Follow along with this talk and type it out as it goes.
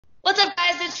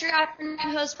guys, it's your afternoon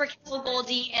host, Racquel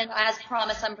Goldy, and as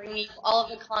promised, I'm bringing you all of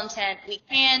the content we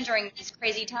can during these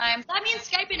crazy times. That means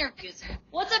Skype interviews.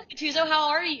 What's up, GATTÜSO? How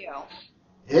are you?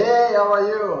 Hey, how are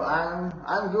you?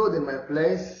 I'm good in my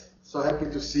place. So happy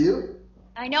to see you.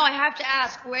 I know, I have to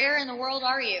ask, where in the world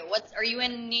are you? Are you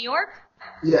in New York?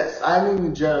 Yes, I'm in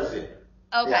New Jersey.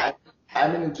 Okay. Yeah,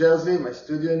 I'm in New Jersey, my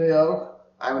studio in New York.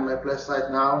 I'm in my place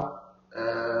right now.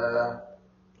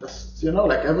 Just,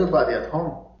 like everybody at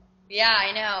home. Yeah,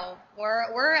 I know.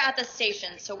 We're at the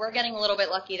station, so we're getting a little bit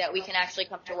lucky that we can actually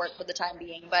come to work for the time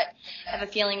being, but I have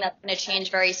a feeling that's going to change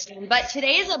very soon. But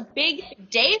today is a big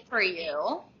day for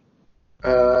you.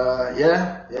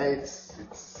 Yeah,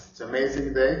 it's an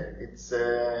amazing day. It's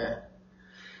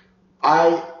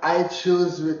I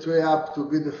choose R3HAB to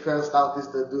be the first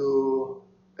artist that do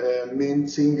main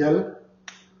single,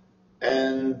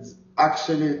 and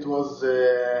actually it was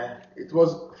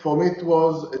for me it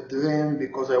was a dream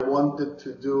because I wanted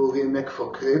to do remake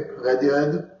for Creep,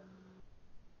 Radiohead,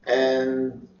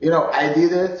 and I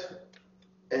did it.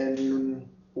 And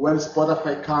when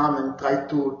Spotify come and tried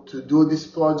to do this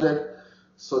project,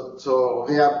 so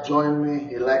R3HAB joined me.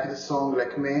 He liked the song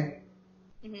like me,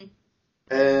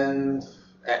 and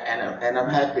I'm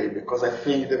happy because I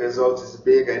think the result is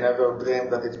big. I never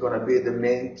dreamed that it's gonna be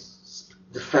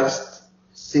the first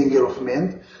single of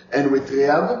Mint, and with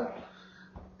R3HAB.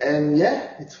 And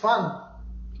yeah, it's fun.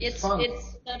 It's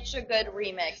such a good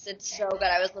remix. It's so good.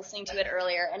 I was listening to it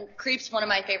earlier, and Creep's one of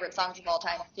my favorite songs of all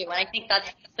time too. And I think that's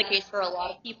the case for a lot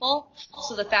of people.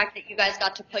 So the fact that you guys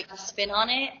got to put your spin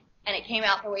on it and it came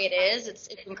out the way it is, it's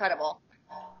incredible.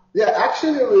 Yeah,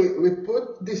 actually we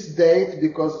put this date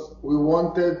because we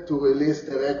wanted to release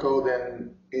the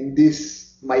record in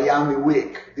this Miami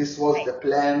week. This was Right. the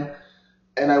plan,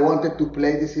 and I wanted to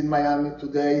play this in Miami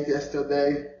today,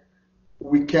 yesterday.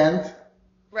 We can't.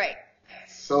 Right.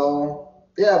 So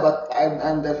yeah, but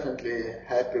I'm definitely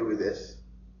happy with this.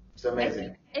 It's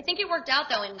amazing. I think it worked out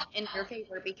though in your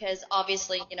favor because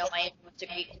obviously Miami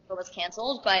was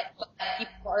canceled, but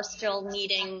people are still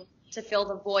needing to fill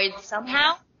the void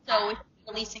somehow. So with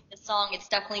releasing this song, it's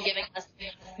definitely giving us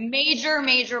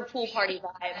major pool party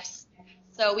vibes.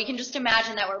 So we can just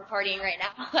imagine that we're partying right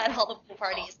now at all the pool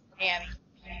parties in Miami.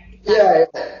 Yeah,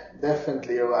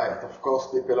 definitely you're right. Of course,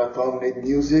 people at home need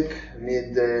music,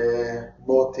 need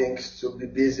more things to be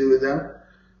busy with them.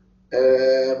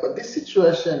 But this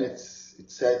situation, it's a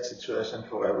sad situation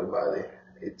for everybody.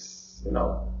 It's,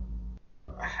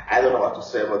 I don't know what to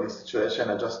say about this situation.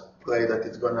 I just pray that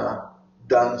it's gonna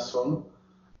done soon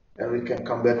and we can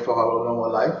come back for our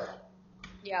normal life.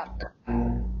 Yeah.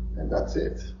 And that's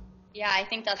it. Yeah, I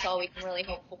think that's all we can really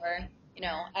hope for,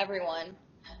 everyone.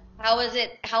 How is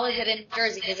it in New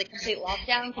Jersey? Is it complete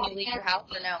lockdown? Can you leave your house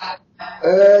or no?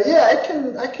 Yeah,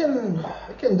 I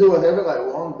can do whatever I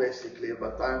want basically,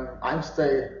 but I'm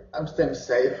staying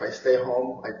safe. I stay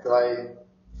home. I try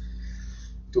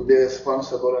to be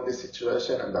responsible in this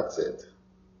situation, and that's it.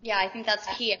 Yeah, I think that's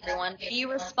key, everyone. Be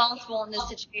responsible in this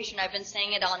situation. I've been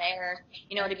saying it on air,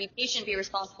 to be patient, be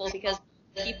responsible, because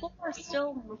people are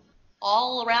still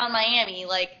all around Miami.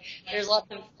 Like, there's lots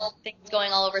of things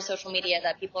going all over social media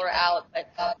that people are out, but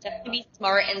definitely be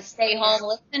smart and stay home.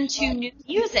 Listen to new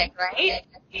music, right?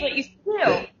 That's what you should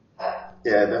do.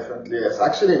 Yeah, definitely, yes.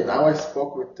 Actually, now I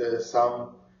spoke with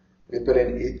some people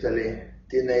in Italy,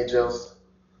 teenagers,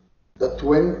 that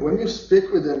when you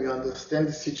speak with them, you understand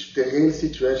the real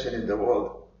situation in the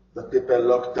world. That people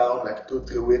locked down like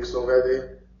 2-3 weeks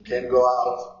already, can't go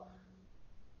out.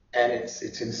 And it's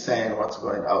insane what's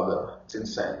going out there. It's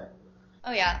insane.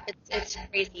 Oh yeah, it's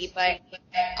crazy. But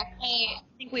I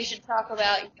think we should talk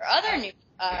about your other new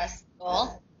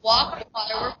single, "Walk on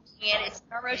Water." We're playing it. It's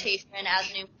in our rotation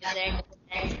as new music.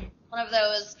 And it's one of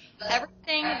those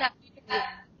everything that we can do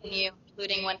from you,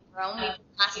 including when we're home. We can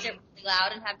blast it really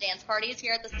loud and have dance parties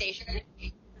here at the station.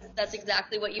 That's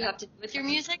exactly what you have to do with your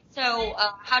music. So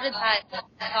how did that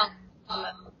song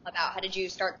come about? How did you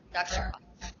start the production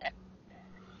process?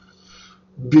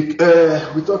 We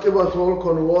talk about Walk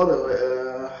on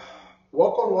Water.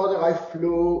 Walk on Water, I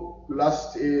flew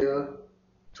last year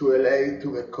to LA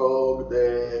to record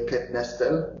the Cat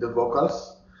Nestel, the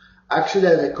vocals. Actually,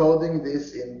 I'm recording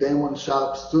this in Damon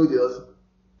Sharp Studios.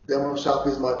 Damon Sharp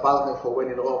is my partner for When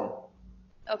in Rome.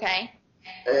 Okay.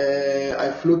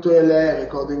 I flew to LA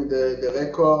recording the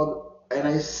record, and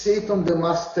I sit on the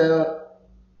master,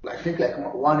 I think like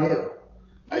 1 year.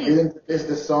 I didn't release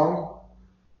the song.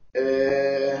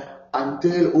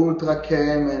 Until Ultra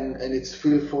came and it's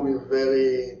feel for me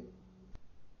very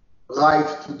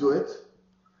right to do it.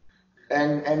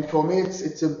 And for me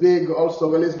it's a big also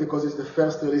release because it's the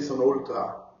first release on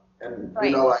Ultra. And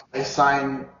Right. I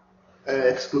signed an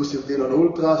exclusive deal on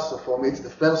Ultra, so for me it's the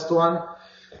first one,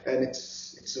 and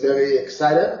it's very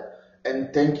excited.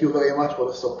 And thank you very much for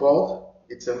the support.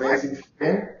 It's amazing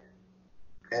feeling,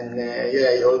 and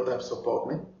you all the time support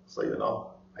me, so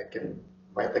I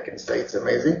can say it's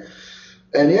amazing.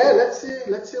 And let's see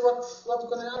what's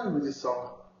gonna happen with this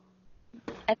song.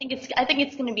 I think it's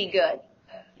going to be good.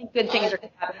 I think good things are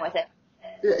going to happen with it.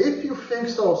 Yeah, if you think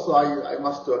so I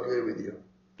must agree with you.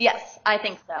 Yes, I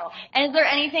think so. And is there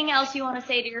anything else you want to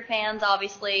say to your fans?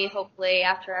 Obviously, hopefully,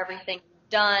 after everything's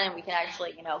done, and we can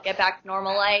actually, get back to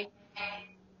normal life.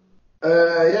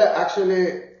 Actually,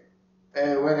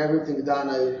 when everything's done,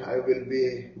 I will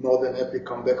be more than happy to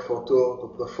come back for tour, to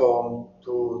perform,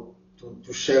 to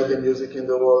share the music in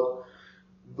the world.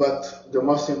 But the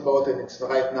most important is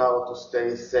right now to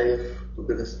stay safe, to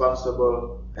be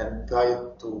responsible, and try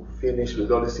to finish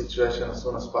with all the situation as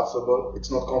soon as possible.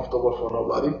 It's not comfortable for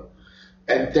nobody.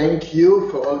 And thank you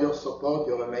for all your support.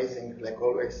 You're amazing, like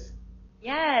always.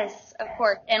 Yes, of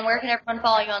course. And where can everyone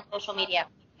follow you on social media?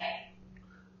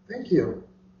 Thank you.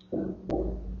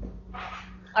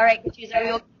 All right, GATTÜSO,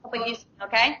 we will keep up with you soon,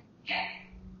 okay?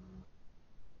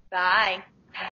 Bye.